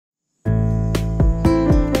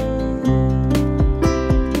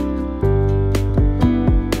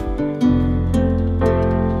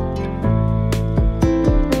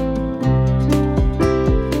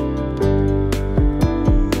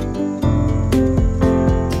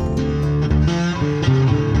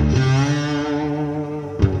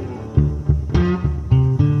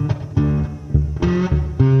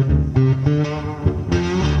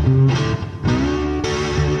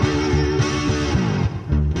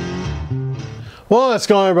Well, let's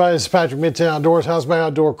go, everybody. This is Patrick, Midtown Outdoors. How's my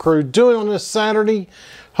outdoor crew doing on this Saturday?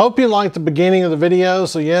 Hope you liked the beginning of the video.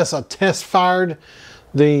 So yes, I test fired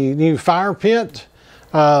the new fire pit,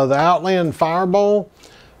 the Outland Fire Bowl.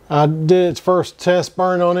 I did its first test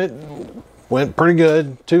burn on it. Went pretty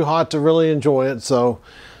good. Too hot to really enjoy it. So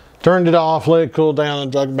turned it off, let it cool down,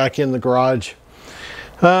 and dug it back in the garage.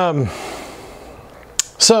 So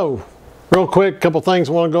real quick, a couple things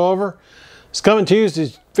I want to go over. This coming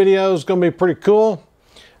Tuesday's video is going to be pretty cool.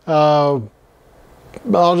 I'll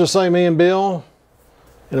just say me and Bill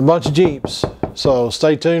and a bunch of Jeeps. So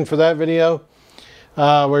stay tuned for that video.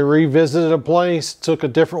 We revisited a place, took a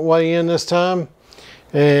different way in this time,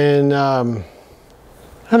 and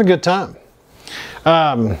had a good time.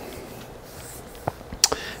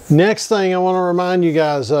 Next thing I want to remind you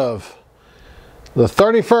guys of, the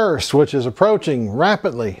 31st, which is approaching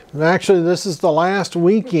rapidly. Actually, this is the last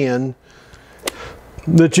weekend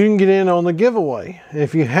that you can get in on the giveaway.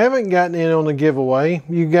 If you haven't gotten in on the giveaway,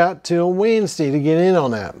 you got till Wednesday to get in on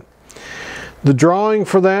that. The drawing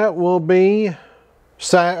for that will be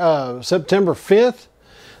September 5th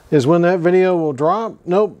is when that video will drop.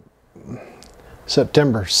 Nope,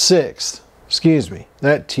 September 6th, excuse me,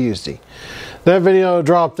 that Tuesday. That video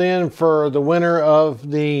dropped in for the winner of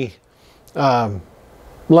the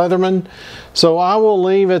Leatherman. So I will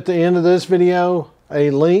leave at the end of this video a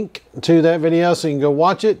link to that video so you can go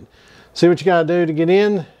watch it, see what you got to do to get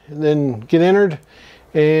in, and then get entered,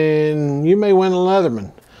 and you may win a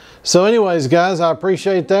Leatherman. So anyways, guys, I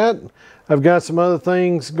appreciate that. I've got some other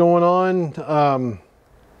things going on.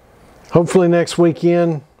 Hopefully next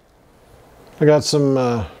weekend I got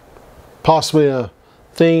some possibly a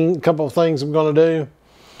couple of things I'm going to do.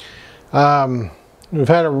 We've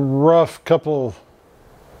had a rough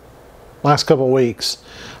last couple of weeks.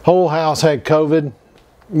 Whole house had COVID.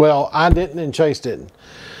 Well, I didn't and Chase didn't,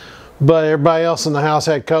 but everybody else in the house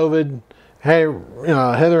had COVID. Hey,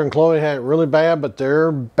 Heather and Chloe had it really bad, but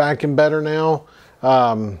they're back and better now.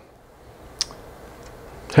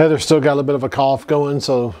 Heather still got a little bit of a cough going,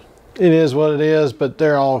 so it is what it is, but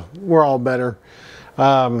we're all better.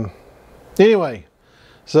 Anyway,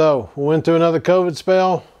 so we went through another COVID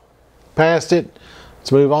spell, passed it.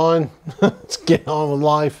 Let's move on. Let's get on with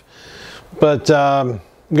life. But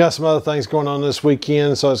got some other things going on this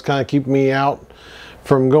weekend, so it's kind of keeping me out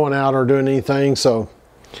from going out or doing anything. So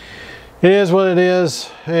it is what it is.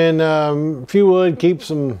 And if you would, keep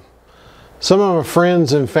some of my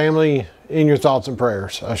friends and family in your thoughts and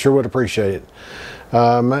prayers. I sure would appreciate it.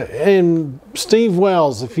 And Steve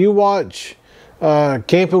Wells, if you watch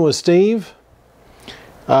Camping with Steve,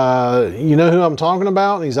 you know who I'm talking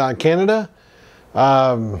about. He's out of Canada.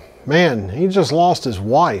 Man, he just lost his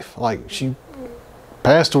wife. Like, she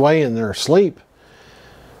passed away in their sleep.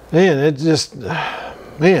 Man, it just,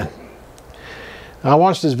 man. I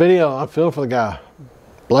watched this video. I feel for the guy.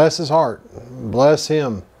 Bless his heart. Bless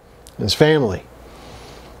him. His family.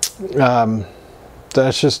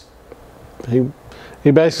 That's just, he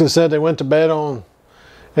basically said they went to bed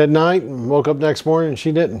at night and woke up next morning and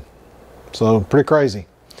she didn't. So, pretty crazy.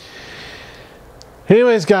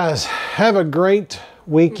 Anyways, guys, have a great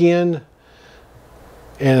weekend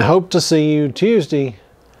and hope to see you Tuesday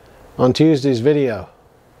on Tuesday's video.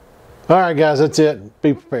 All right, guys, that's it.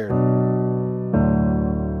 Be prepared.